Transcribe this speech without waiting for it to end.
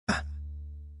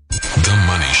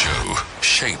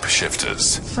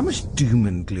ShapeShifters. So much doom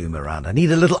and gloom around. I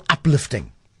need a little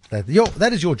uplifting. That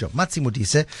is your job. Matsi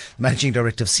Modise, Managing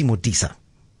Director of SiMODiSA.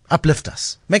 Uplift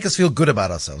us. Make us feel good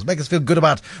about ourselves. Make us feel good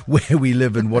about where we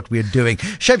live and what we're doing.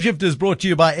 ShapeShifter is brought to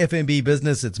you by FNB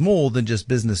Business. It's more than just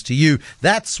business to you.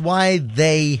 That's why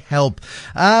they help.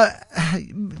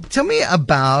 Tell me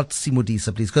about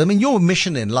SiMODiSA, please. Because, your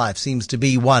mission in life seems to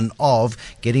be one of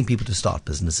getting people to start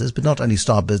businesses, but not only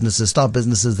start businesses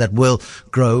that will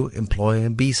grow, employ,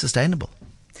 and be sustainable.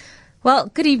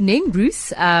 Well, good evening,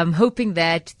 Bruce. Hoping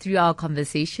that through our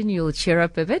conversation you'll cheer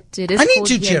up a bit. It is I need cold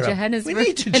to here cheer in up. Johannesburg. We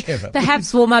need to cheer up.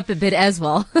 Perhaps warm up a bit as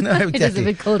well. No, exactly. It is a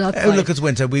bit cold outside. Oh, look, it's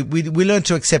winter. We learn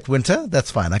to accept winter.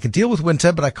 That's fine. I can deal with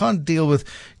winter, but I can't deal with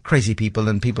crazy people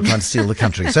and people trying to steal the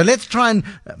country. So let's try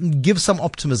and give some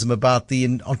optimism about the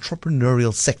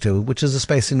entrepreneurial sector, which is a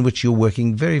space in which you're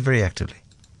working very, very actively.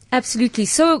 Absolutely.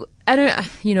 So, I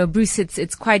don't, Bruce,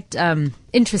 it's quite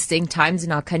interesting times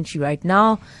in our country right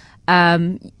now.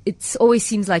 It always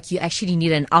seems like you actually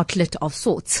need an outlet of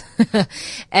sorts.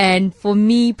 And for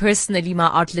me personally, my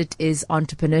outlet is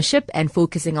entrepreneurship and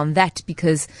focusing on that,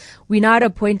 because we're now at a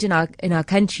point in our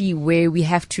country where we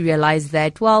have to realize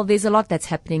that, well, there's a lot that's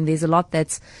happening. There's a lot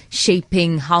that's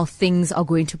shaping how things are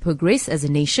going to progress as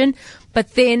a nation.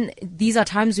 But then these are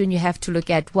times when you have to look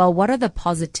at, well, what are the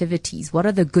positivities? What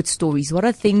are the good stories? What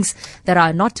are things that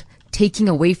are not taking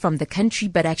away from the country,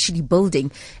 but actually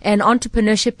building? And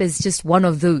entrepreneurship is just one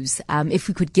of those. If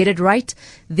we could get it right,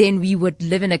 then we would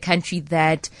live in a country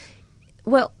that,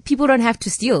 well, people don't have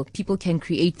to steal. People can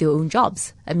create their own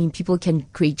jobs. People can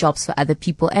create jobs for other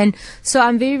people. And so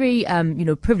I'm very,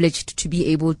 privileged to be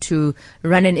able to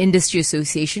run an industry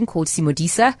association called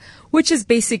SiMODiSA, which is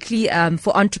basically,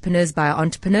 for entrepreneurs by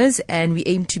entrepreneurs. And we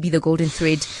aim to be the golden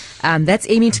thread, that's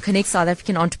aiming to connect South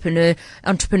African entrepreneurial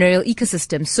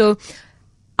ecosystem. So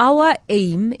our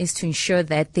aim is to ensure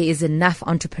that there is enough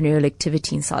entrepreneurial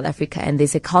activity in South Africa and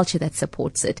there's a culture that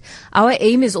supports it. Our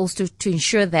aim is also to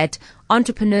ensure that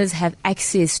entrepreneurs have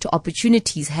access to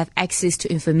opportunities, have access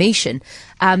to information.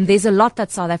 There's a lot that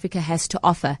South Africa has to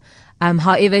offer.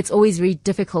 However, it's always very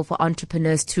difficult for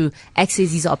entrepreneurs to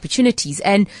access these opportunities.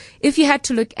 And if you had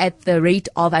to look at the rate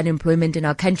of unemployment in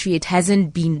our country, it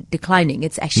hasn't been declining.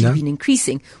 It's actually been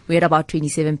increasing. We're at about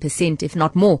 27%, if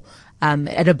not more.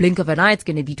 At a blink of an eye, it's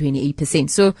going to be 28%.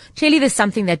 So clearly there's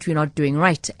something that we're not doing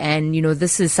right. And,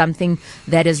 this is something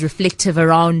that is reflective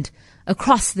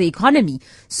across the economy.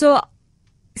 So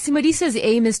SiMODiSA's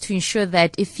aim is to ensure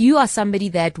that if you are somebody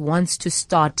that wants to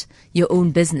start your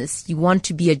own business, you want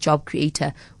to be a job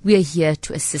creator, we are here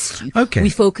to assist you. Okay. We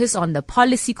focus on the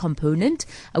policy component.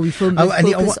 I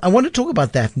want to talk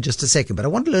about that in just a second, but I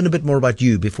want to learn a bit more about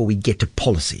you before we get to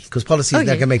policy, because policy is now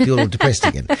going to make you a little depressed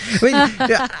again.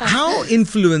 How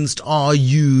influenced are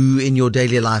you in your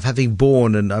daily life, having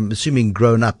born and I'm assuming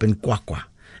grown up in Kwakwa?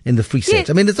 In the Free State.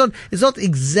 Yeah. It's not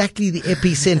exactly the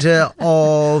epicenter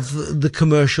of the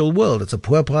commercial world. It's a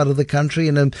poor part of the country.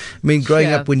 And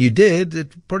growing up when you did,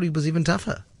 it probably was even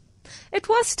tougher. It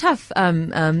was tough.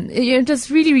 It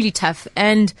was really, really tough.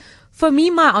 And for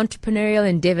me, my entrepreneurial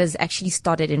endeavors actually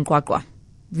started in Kwakwa.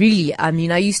 Really. I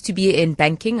used to be in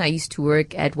banking. I used to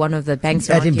work at one of the banks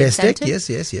around here. At Investec,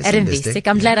 yes. At Investec.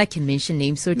 I'm glad I can mention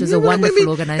names. So it was a wonderful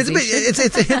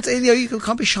organization. You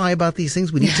can't be shy about these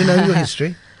things. We need to know your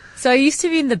history. So I used to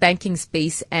be in the banking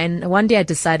space, and one day I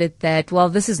decided that, well,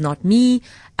 this is not me.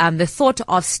 The thought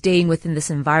of staying within this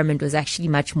environment was actually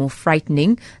much more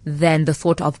frightening than the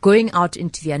thought of going out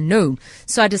into the unknown.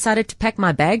 So I decided to pack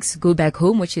my bags, go back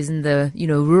home, which is in the,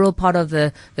 rural part of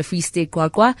the Free State,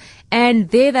 Kwakwa. And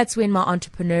that's when my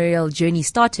entrepreneurial journey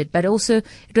started. But also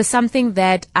it was something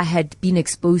that I had been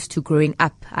exposed to growing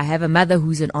up. I have a mother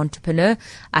who's an entrepreneur.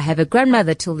 I have a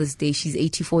grandmother till this day. She's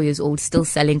 84 years old, still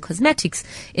selling cosmetics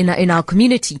in our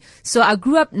community. So I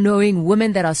grew up knowing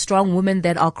women that are strong, women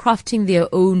that are crafting their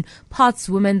own paths,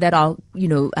 women that are,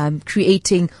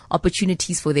 creating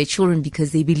opportunities for their children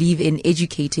because they believe in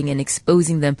educating and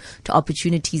exposing them to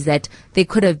opportunities that they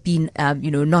could have been,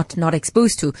 not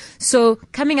exposed to. So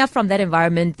coming up from that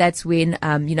environment, that's when,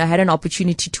 I had an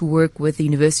opportunity to work with the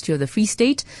University of the Free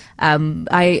State.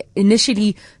 I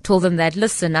initially told them that,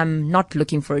 listen, I'm not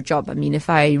looking for a job. If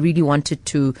I really wanted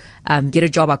to, get a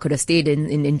job, I could have stayed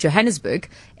in Johannesburg.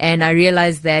 And I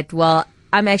realized that, well,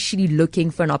 I'm actually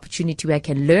looking for an opportunity where I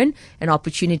can learn, an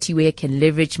opportunity where I can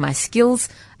leverage my skills,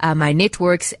 my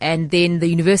networks. And then the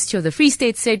University of the Free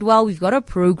State said, well, we've got a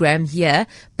program here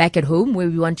back at home where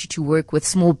we want you to work with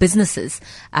small businesses,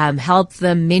 help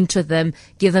them, mentor them,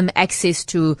 give them access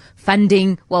to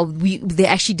funding. Well, they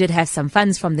actually did have some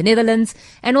funds from the Netherlands,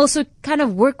 and also kind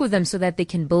of work with them so that they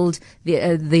can build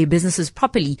their businesses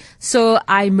properly. So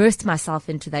I immersed myself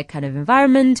into that kind of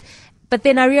environment. But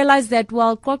then I realized that,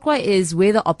 well, Kwakwa is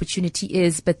where the opportunity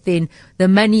is, but then the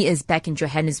money is back in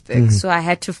Johannesburg. So I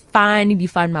had to finally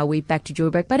find my way back to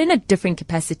Joburg, but in a different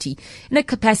capacity. In a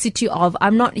capacity of,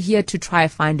 I'm not here to try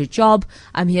to find a job.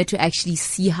 I'm here to actually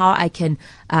see how I can,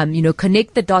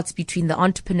 connect the dots between the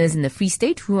entrepreneurs in the Free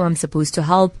State, who I'm supposed to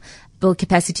help, build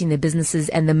capacity in their businesses,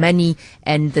 and the money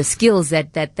and the skills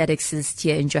that exist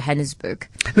here in Johannesburg.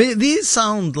 I mean, these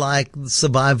sound like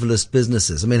survivalist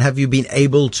businesses. I mean, have you been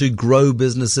able to grow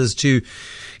businesses to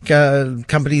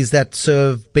companies that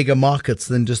serve bigger markets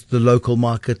than just the local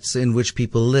markets in which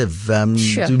people live,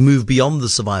 Sure. to move beyond the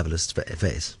survivalist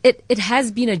phase? It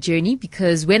has been a journey,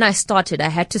 because when I started, I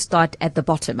had to start at the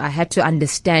bottom. I had to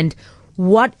understand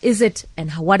what is it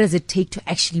and what does it take to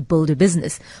actually build a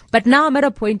business. But now I'm at a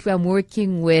point where I'm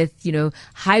working with,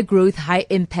 high growth, high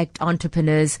impact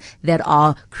entrepreneurs that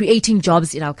are creating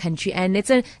jobs in our country. And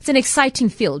it's an exciting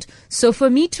field. So for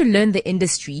me to learn the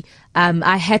industry,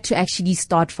 I had to actually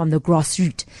start from the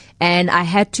grassroots, and I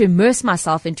had to immerse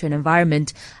myself into an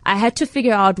environment. I had to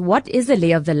figure out what is the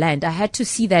lay of the land. I had to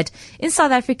see that in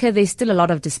South Africa, there's still a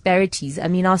lot of disparities. I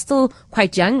mean, I was still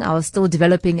quite young. I was still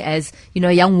developing as,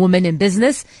 a young woman in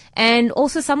business. And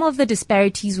also some of the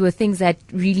disparities were things that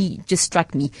really just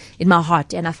struck me in my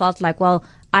heart. And I felt like, well,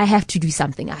 I have to do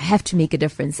something. I have to make a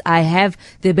difference. I have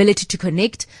the ability to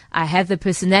connect. I have the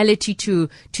personality to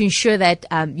ensure that,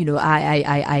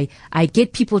 I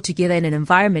get people together in an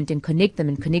environment and connect them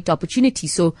and connect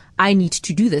opportunities. So I need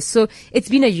to do this. So it's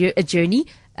been a journey.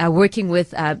 Working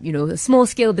with, small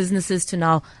scale businesses to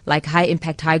now like high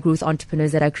impact, high growth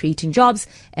entrepreneurs that are creating jobs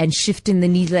and shifting the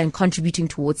needle and contributing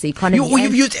towards the economy.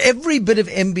 You've used every bit of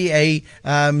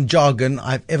MBA jargon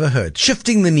I've ever heard.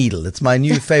 Shifting the needle. It's my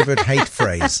new favorite hate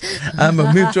phrase.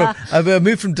 I've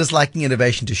moved from disliking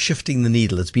innovation to shifting the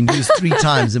needle. It's been used 3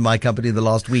 times in my company in the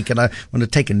last week, and I want to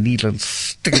take a needle and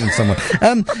stick it in someone.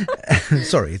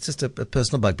 Sorry, it's just a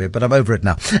personal bugbear, but I'm over it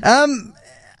now.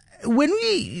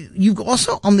 You've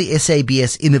also on the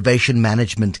SABS Innovation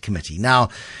Management Committee. Now,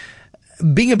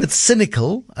 being a bit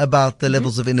cynical about the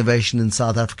levels of innovation in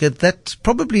South Africa, that's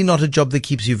probably not a job that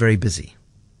keeps you very busy.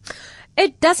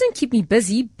 It doesn't keep me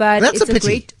busy, but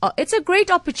it's a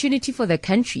great opportunity for the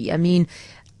country. I mean,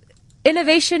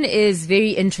 innovation is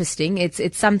very interesting.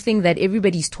 It's something that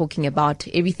everybody's talking about.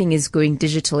 Everything is going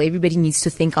digital. Everybody needs to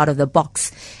think out of the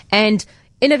box. And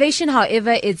innovation,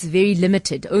 however, it's very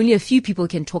limited. Only a few people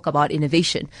can talk about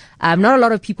innovation. Not a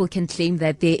lot of people can claim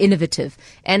that they're innovative.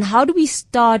 And how do we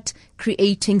start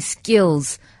creating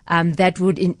skills that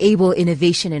would enable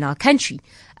innovation in our country?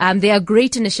 There are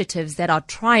great initiatives that are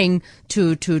trying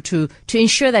to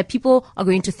ensure that people are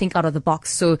going to think out of the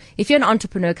box. So if you're an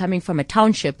entrepreneur coming from a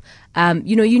township,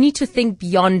 you need to think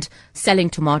beyond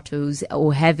selling tomatoes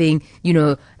or having,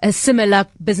 a similar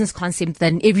business concept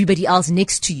than everybody else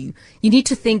next to you. You need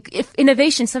to think if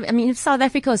South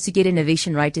Africa was to get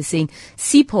innovation right, is saying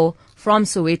Sipho from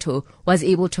Soweto was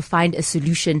able to find a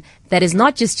solution that is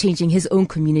not just changing his own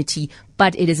community,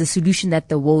 but it is a solution that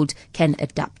the world can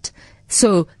adapt.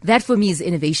 So that for me is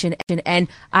innovation. And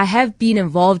I have been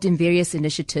involved in various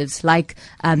initiatives like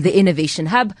the Innovation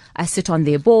Hub. I sit on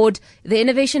their board. The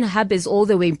Innovation Hub is all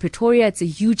the way in Pretoria. It's a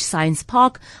huge science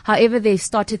park. However, they've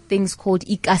started things called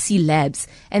Ikasi Labs.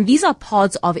 And these are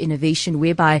pods of innovation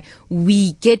whereby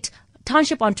we get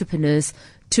township entrepreneurs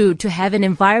to have an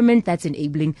environment that's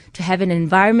enabling, to have an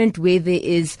environment where there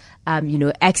is,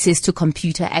 access to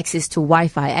computer, access to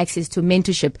Wi-Fi, access to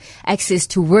mentorship, access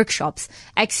to workshops,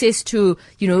 access to,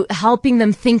 helping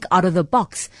them think out of the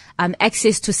box,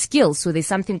 access to skills. So there's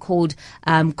something called,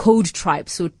 Code Tribe.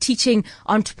 So teaching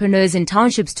entrepreneurs in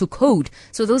townships to code.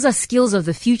 So those are skills of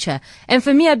the future. And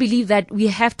for me, I believe that we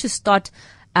have to start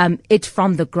it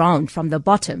from the ground, from the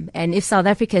bottom. And if South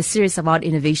Africa is serious about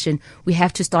innovation, we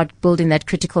have to start building that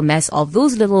critical mass of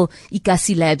those little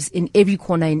Ikasi labs in every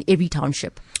corner, in every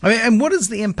township. I mean, and what is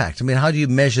the impact? I mean, how do you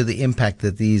measure the impact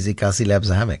that these Ikasi labs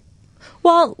are having?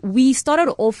 Well, we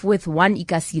started off with one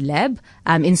Ikasi lab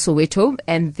in Soweto,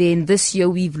 and then this year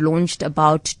we've launched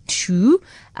about 2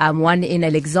 one in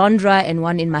Alexandra and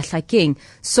one in Mahlakeng.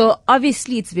 So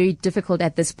obviously it's very difficult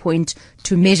at this point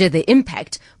to measure the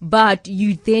impact, but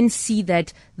you then see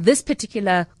that this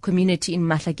particular community in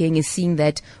Mahlakeng is seeing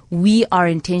that we are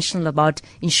intentional about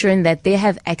ensuring that they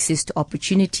have access to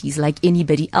opportunities like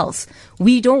anybody else.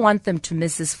 We don't want them to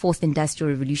miss this fourth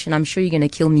industrial revolution. I'm sure you're going to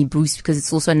kill me, Bruce, because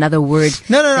it's also another word.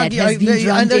 No.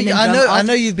 I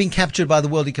know you've been captured by the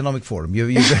World Economic Forum.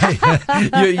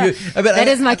 That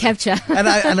is my capture. and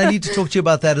I need to talk to you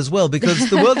about that as well, because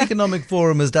the World Economic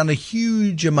Forum has done a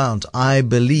huge amount, I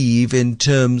believe, in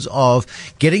terms of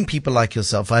getting people like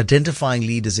yourself, identifying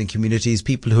leaders in communities,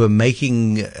 people who are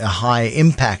making a high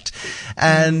impact,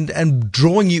 and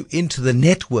drawing you into the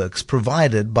networks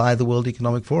provided by the World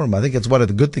Economic Forum. I think it's one of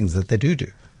the good things that they do.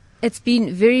 It's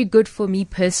been very good for me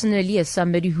personally as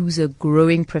somebody who's a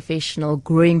growing professional,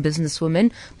 growing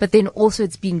businesswoman, but then also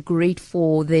it's been great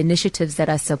for the initiatives that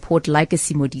I support, like a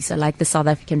SiMODiSA, like the South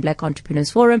African Black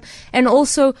Entrepreneurs Forum, and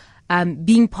also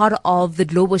being part of the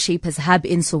Global Shapers Hub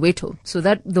in Soweto. So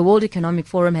that the World Economic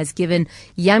Forum has given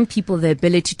young people the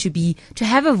ability to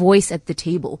have a voice at the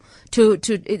table.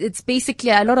 It's basically,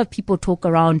 a lot of people talk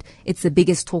around, it's the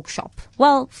biggest talk shop.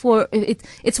 Well,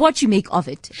 it's what you make of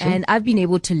it. Sure. And I've been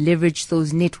able to leverage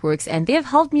those networks, and they have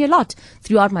helped me a lot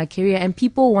throughout my career, and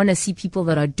people want to see people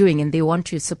that are doing, and they want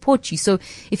to support you. So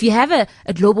if you have a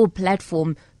global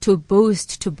platform to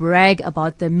boast, to brag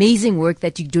about the amazing work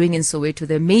that you're doing in Soweto,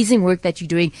 the amazing work that you're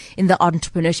doing in the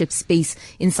entrepreneurship space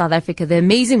in South Africa, the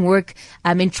amazing work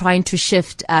in trying to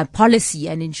shift policy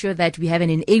and ensure that we have an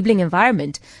enabling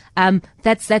environment.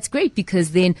 That's great,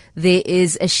 because then there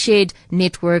is a shared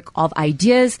network of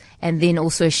ideas, and then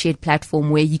also a shared platform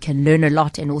where you can learn a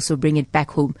lot and also bring it back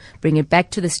home, bring it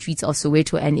back to the streets of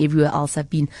Soweto and everywhere else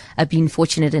I've been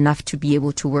fortunate enough to be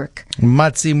able to work.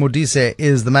 Matsi Modise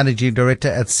is the Managing Director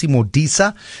at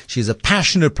SiMODiSA. She's a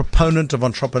passionate proponent of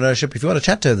entrepreneurship. If you want to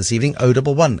chat to her this evening,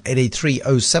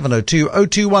 011-883-0702,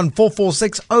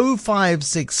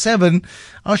 021-446-0567.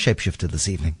 Our shapeshifter this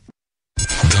evening.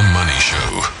 The Money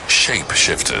Show,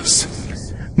 Shapeshifters.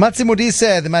 Matsi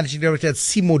Modise, the Managing Director at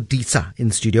SiMODiSA,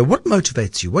 in studio. What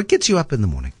motivates you? What gets you up in the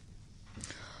morning?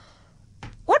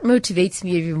 What motivates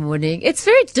me every morning? It's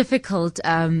very difficult.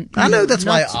 I know, that's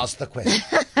why I asked the question.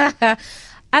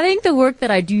 I think the work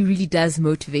that I do really does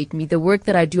motivate me. The work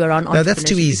that I do around entrepreneurship. No, that's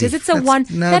too easy. Because it's a one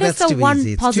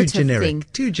positive thing.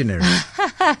 Too generic.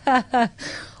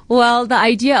 Well, the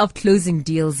idea of closing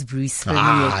deals, Bruce, for me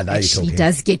actually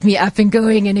does get me up and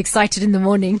going and excited in the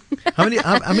morning. How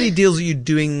many deals are you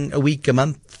doing a week, a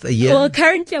month, a year? Well,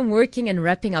 currently I'm working and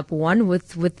wrapping up one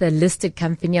with a listed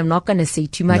company. I'm not going to say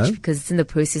too much because it's in the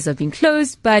process of being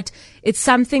closed, but it's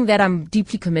something that I'm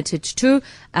deeply committed to,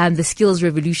 the skills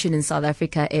revolution in South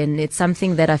Africa. And it's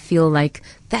something that I feel like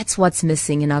that's what's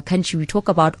missing in our country. We talk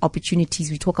about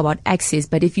opportunities, we talk about access,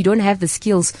 but if you don't have the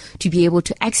skills to be able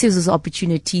to access those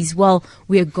opportunities, well,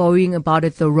 we're going about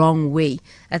it the wrong way.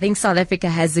 I think South Africa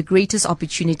has the greatest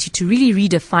opportunity to really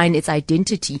redefine its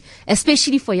identity,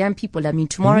 especially for young people. I mean,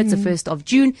 tomorrow it's the 1st of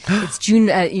June. It's June,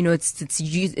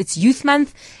 it's Youth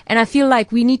Month. And I feel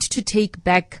like we need to take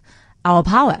back our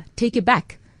power, take it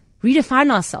back.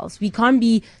 Redefine ourselves. We can't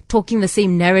be talking the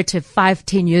same narrative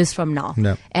 5-10 years from now.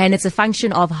 No. And it's a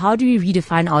function of how do we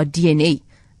redefine our DNA?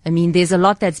 I mean, there's a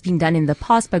lot that's been done in the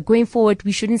past, but going forward,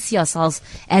 we shouldn't see ourselves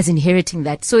as inheriting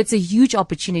that. So it's a huge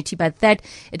opportunity, but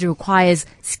it requires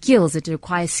skills. It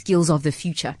requires skills of the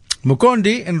future.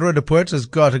 Mukondi in Roodepoort has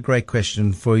got a great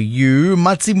question for you.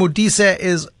 Matsi Modise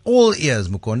is all ears,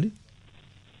 Mukondi.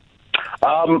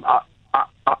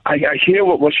 I hear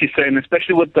what she's saying,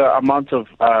 especially with the amount of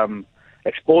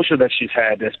exposure that she's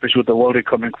had, especially with the World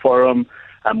Economic Forum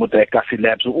and with the Ekasi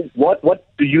Labs. What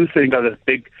do you think are the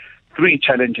big 3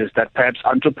 challenges that perhaps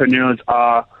entrepreneurs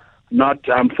are not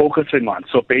focusing on?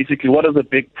 So basically, what are the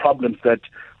big problems that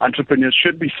entrepreneurs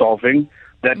should be solving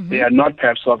that they are not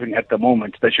perhaps solving at the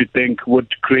moment, that you think would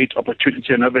create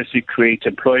opportunity and obviously create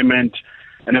employment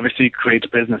and obviously create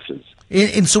businesses?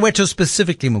 In Soweto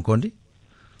specifically, Mukondi?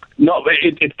 No,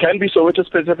 it can be Soweto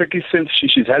specifically, since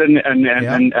she's had an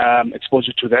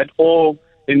exposure to that, or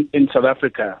in South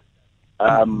Africa.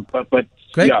 But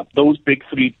yeah, those big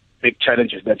 3 big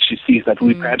challenges that she sees that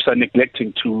we perhaps are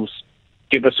neglecting to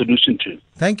give a solution to.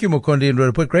 Thank you, Mukondi and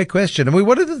Roodepoort. Great question. I mean,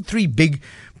 what are the 3 big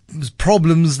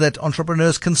problems that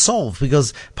entrepreneurs can solve?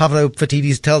 Because Pavlo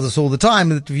Phitidis tells us all the time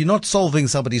that if you're not solving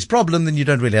somebody's problem, then you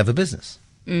don't really have a business.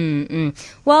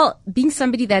 Well, being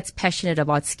somebody that's passionate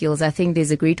about skills, I think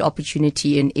there's a great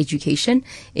opportunity in education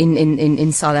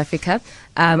in South Africa.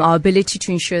 Our ability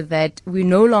to ensure that we're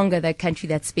no longer the country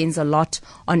that spends a lot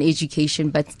on education,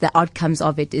 but the outcomes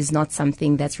of it is not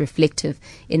something that's reflective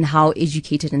in how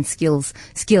educated and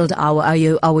skilled our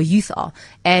youth are.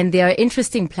 And there are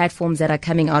interesting platforms that are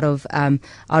coming out of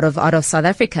South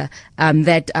Africa.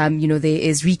 There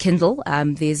is Rekindle.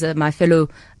 There's my fellow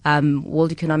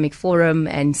World Economic Forum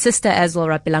and sister as well,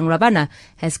 Rapelang Rabana,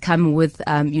 has come with,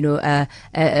 a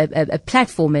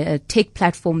platform, a tech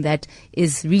platform that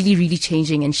is really, really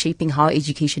changing and shaping how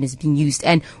education is being used.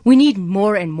 And we need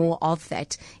more and more of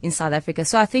that in South Africa.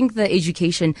 So I think the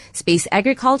education space,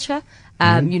 agriculture,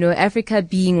 Africa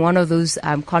being one of those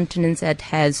continents that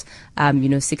has,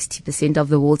 60% of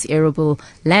the world's arable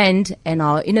land, and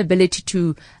our inability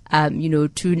to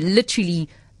literally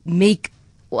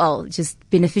just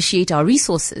beneficiate our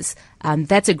resources.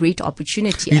 That's a great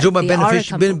opportunity. You're talking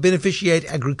about beneficiate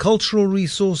agricultural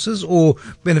resources or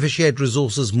beneficiate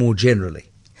resources more generally?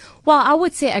 Well, I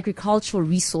would say agricultural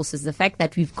resources. The fact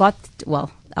that we've got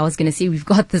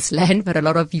this land, but a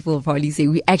lot of people will probably say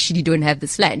we actually don't have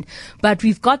this land. But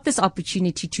we've got this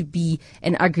opportunity to be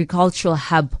an agricultural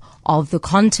hub of the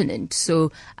continent.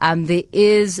 So there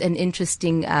is an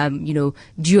interesting,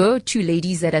 duo, two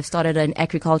ladies that have started an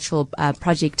agricultural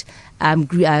project,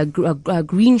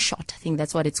 Green Shot, I think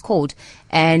that's what it's called.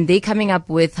 And they're coming up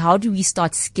with how do we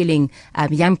start skilling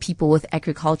young people with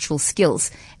agricultural skills,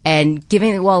 and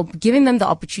giving them the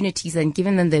opportunities and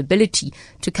giving them the ability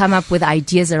to come up with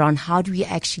ideas around how do we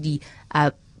actually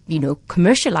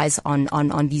commercialize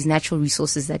on these natural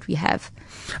resources that we have.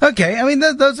 Okay, I mean,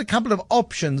 those are a couple of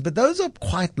options, but those are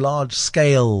quite large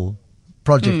scale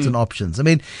projects and options. I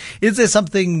mean, is there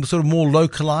something sort of more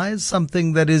localized,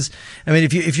 something that is, I mean,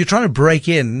 if you're trying to break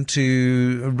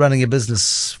into running a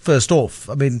business first off,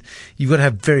 I mean, you've got to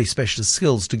have very specialist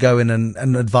skills to go in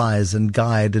and advise and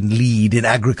guide and lead in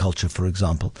agriculture, for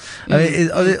example. I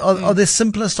mean, are there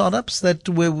simpler startups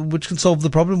which can solve the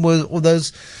problem, or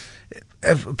those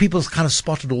have people kind of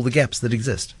spotted all the gaps that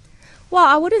exist? Well,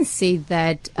 I wouldn't say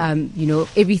that,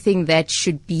 everything that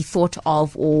should be thought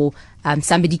of or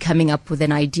somebody coming up with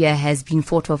an idea has been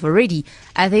thought of already.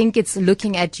 I think it's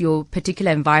looking at your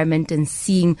particular environment and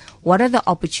seeing what are the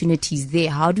opportunities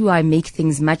there. How do I make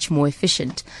things much more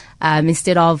efficient?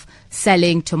 Instead of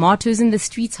selling tomatoes in the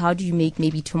streets, how do you make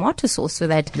maybe tomato sauce so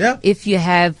that if you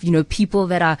have, people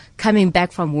that are coming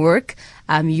back from work,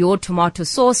 your tomato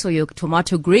sauce or your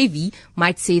tomato gravy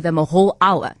might save them a whole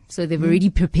hour. So they've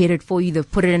already prepared it for you.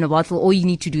 They've put it in a bottle. All you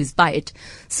need to do is buy it.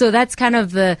 So that's kind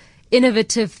of the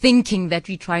innovative thinking that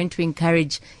we're trying to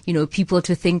encourage, people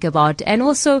to think about, and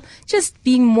also just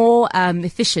being more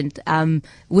efficient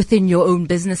within your own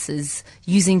businesses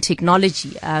using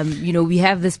technology. We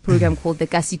have this program called the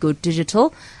Kasi Go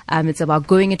Digital. It's about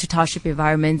going into township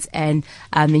environments and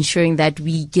ensuring that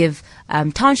we give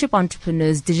township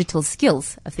entrepreneurs digital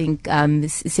skills. I think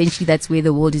essentially that's where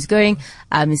the world is going.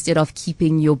 Instead of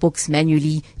keeping your books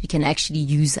manually, you can actually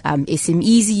use SM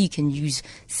Easy, you can use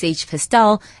Sage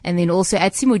Pastel, and then also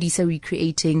at SiMODiSA we're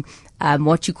creating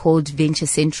what you called Venture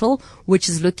Central, which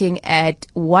is looking at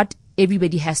what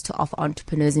everybody has to offer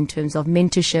entrepreneurs in terms of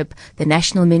mentorship, the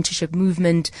national mentorship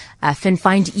movement,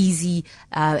 Find Easy,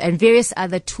 and various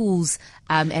other tools.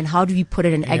 And how do we put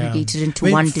it and aggregate it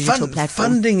into one digital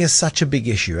platform? Funding is such a big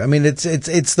issue. I mean,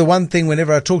 it's the one thing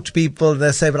whenever I talk to people,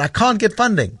 they say, but I can't get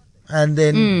funding. And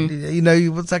then,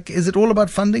 it's like, is it all about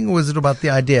funding or is it about the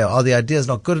idea? Are the ideas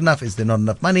not good enough? Is there not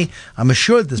enough money? I'm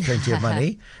assured there's plenty of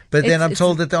money, but then I'm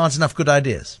told that there aren't enough good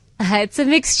ideas. It's a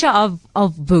mixture of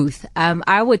both.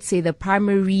 I would say the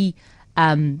primary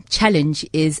challenge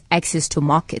is access to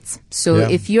markets. So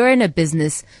if you're in a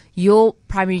business, your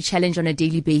primary challenge on a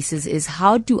daily basis is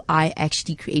how do I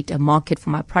actually create a market for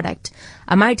my product?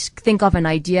 I might think of an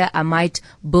idea, I might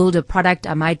build a product,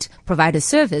 I might provide a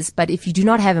service, but if you do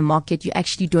not have a market, you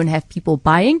actually don't have people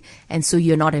buying, and so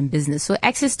you're not in business. So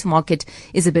access to market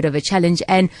is a bit of a challenge.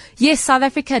 And yes, South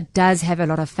Africa does have a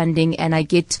lot of funding, and I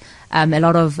get a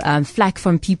lot of flack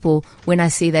from people when I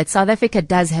say that South Africa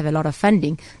does have a lot of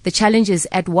funding. The challenge is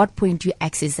at what point do you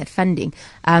access that funding?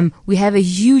 We have a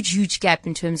huge gap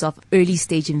in terms of early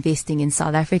stage investing in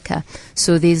South Africa.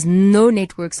 So there's no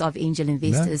networks of angel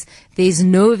investors. No. There's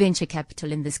no venture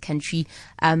capital in this country.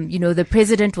 The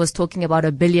president was talking about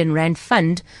R1 billion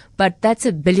fund, but that's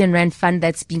R1 billion fund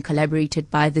that's been collaborated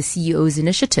by the CEO's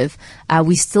initiative.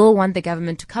 We still want the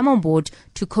government to come on board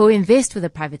to co-invest with the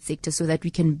private sector so that we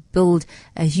can build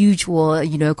a huge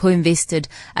co-invested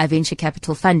venture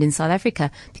capital fund in South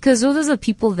Africa, because those are the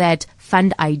people that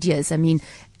fund ideas. I mean,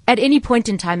 at any point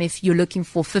in time, if you're looking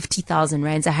for 50,000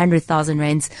 rands, 100,000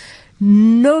 rands,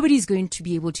 nobody's going to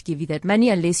be able to give you that money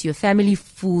unless your family,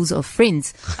 fools, or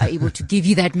friends are able to give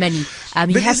you that money.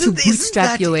 You have to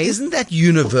bootstrap your way. Isn't that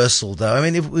universal, though? I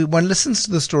mean, if one listens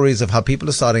to the stories of how people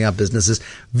are starting up businesses,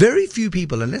 very few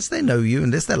people, unless they know you,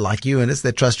 unless they like you, unless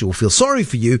they trust you or feel sorry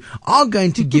for you, are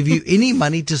going to give you any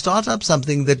money to start up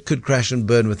something that could crash and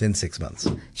burn within 6 months.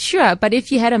 Sure, but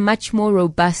if you had a much more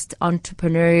robust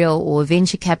entrepreneurial or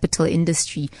venture capital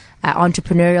industry,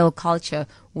 entrepreneurial culture,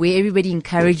 where everybody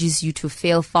encourages you to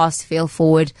fail fast, fail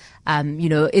forward.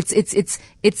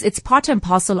 It's part and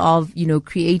parcel of,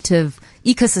 creative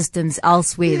ecosystems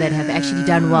elsewhere that have actually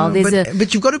done well.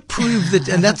 But you've got to prove that,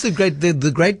 and that's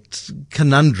the great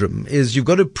conundrum is you've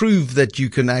got to prove that you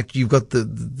can you've got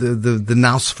the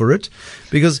nous for it,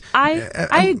 because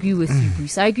I agree with you,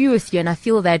 Bruce. I agree with you, and I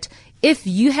feel that if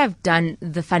you have done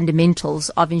the fundamentals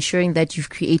of ensuring that you've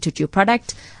created your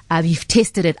product, you've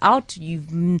tested it out, you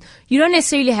don't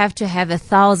necessarily have to have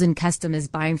 1,000 customers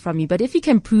buying from you, but if you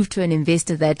can prove to an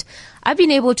investor that I've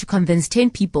been able to convince 10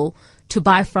 people to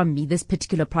buy from me this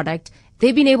particular product,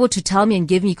 they've been able to tell me and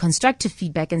give me constructive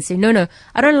feedback and say, no,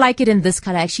 I don't like it in this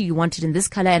color. Actually, you want it in this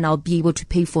color, and I'll be able to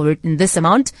pay for it in this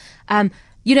amount. I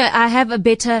have a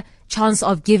better chance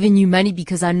of giving you money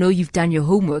because I know you've done your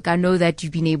homework. I know that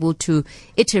you've been able to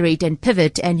iterate and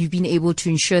pivot, and you've been able to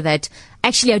ensure that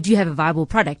actually I do have a viable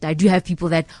product. I do have people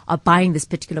that are buying this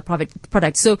particular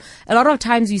product. So a lot of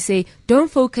times we say, don't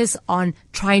focus on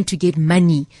trying to get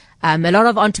money. A lot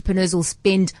of entrepreneurs will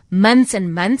spend months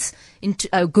and months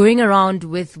going around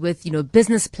with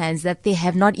business plans that they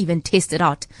have not even tested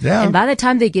out. Yeah. And by the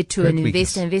time they get to an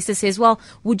investor says, well,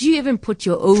 would you even put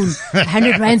your own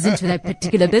 100 rands into that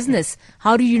particular business?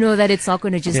 How do you know that it's not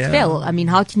going to just fail? I mean,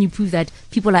 how can you prove that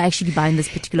people are actually buying this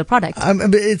particular product?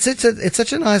 But it's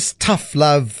such a nice, tough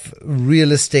love,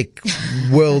 realistic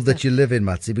world that you live in,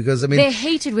 Matsi, because I mean, they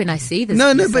hate it when I say this.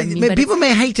 But people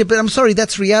may hate it, but I'm sorry,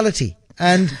 that's reality.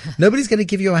 And nobody's going to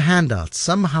give you a handout.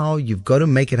 Somehow you've got to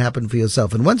make it happen for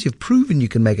yourself. And once you've proven you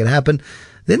can make it happen,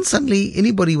 then suddenly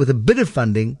anybody with a bit of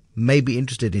funding may be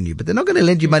interested in you. But they're not going to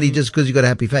lend you money just because you've got a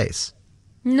happy face.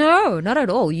 No, not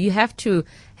at all. You have to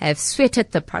have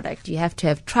sweated the product. You have to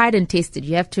have tried and tested.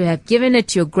 You have to have given it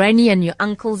to your granny and your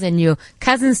uncles and your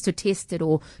cousins to test it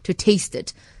or to taste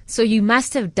it. So you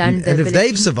must have done and if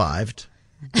they've survived,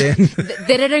 then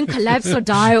they didn't collapse or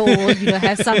die or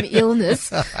have some illness,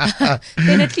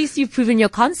 then at least you've proven your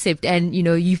concept, and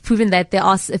you've proven that there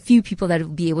are a few people that will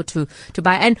be able to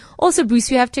buy. And also, Bruce,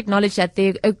 we have to acknowledge that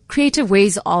there are creative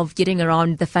ways of getting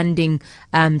around the funding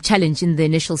challenge in the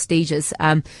initial stages.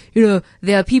 There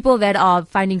are people that are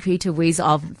finding creative ways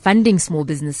of funding small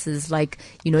businesses, like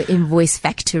invoice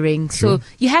factoring. Sure. So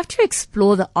you have to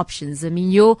explore the options. I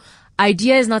mean, your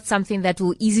idea is not something that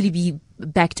will easily be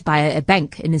backed by a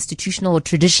bank, an institutional or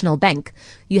traditional bank.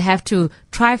 You have to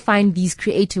try find these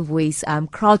creative ways,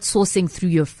 crowdsourcing through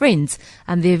your friends.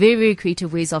 And they're very, very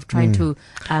creative ways of trying to,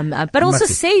 but also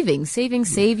save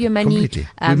your money,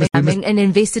 and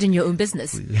invest it in your own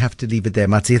business. We have to leave it there,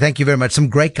 Matsi. Thank you very much. Some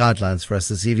great guidelines for us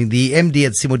this evening. The MD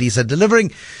at SiMODiSA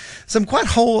delivering some quite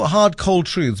hard, cold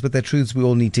truths, but they're truths we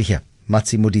all need to hear.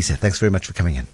 Matsi Modise, thanks very much for coming in.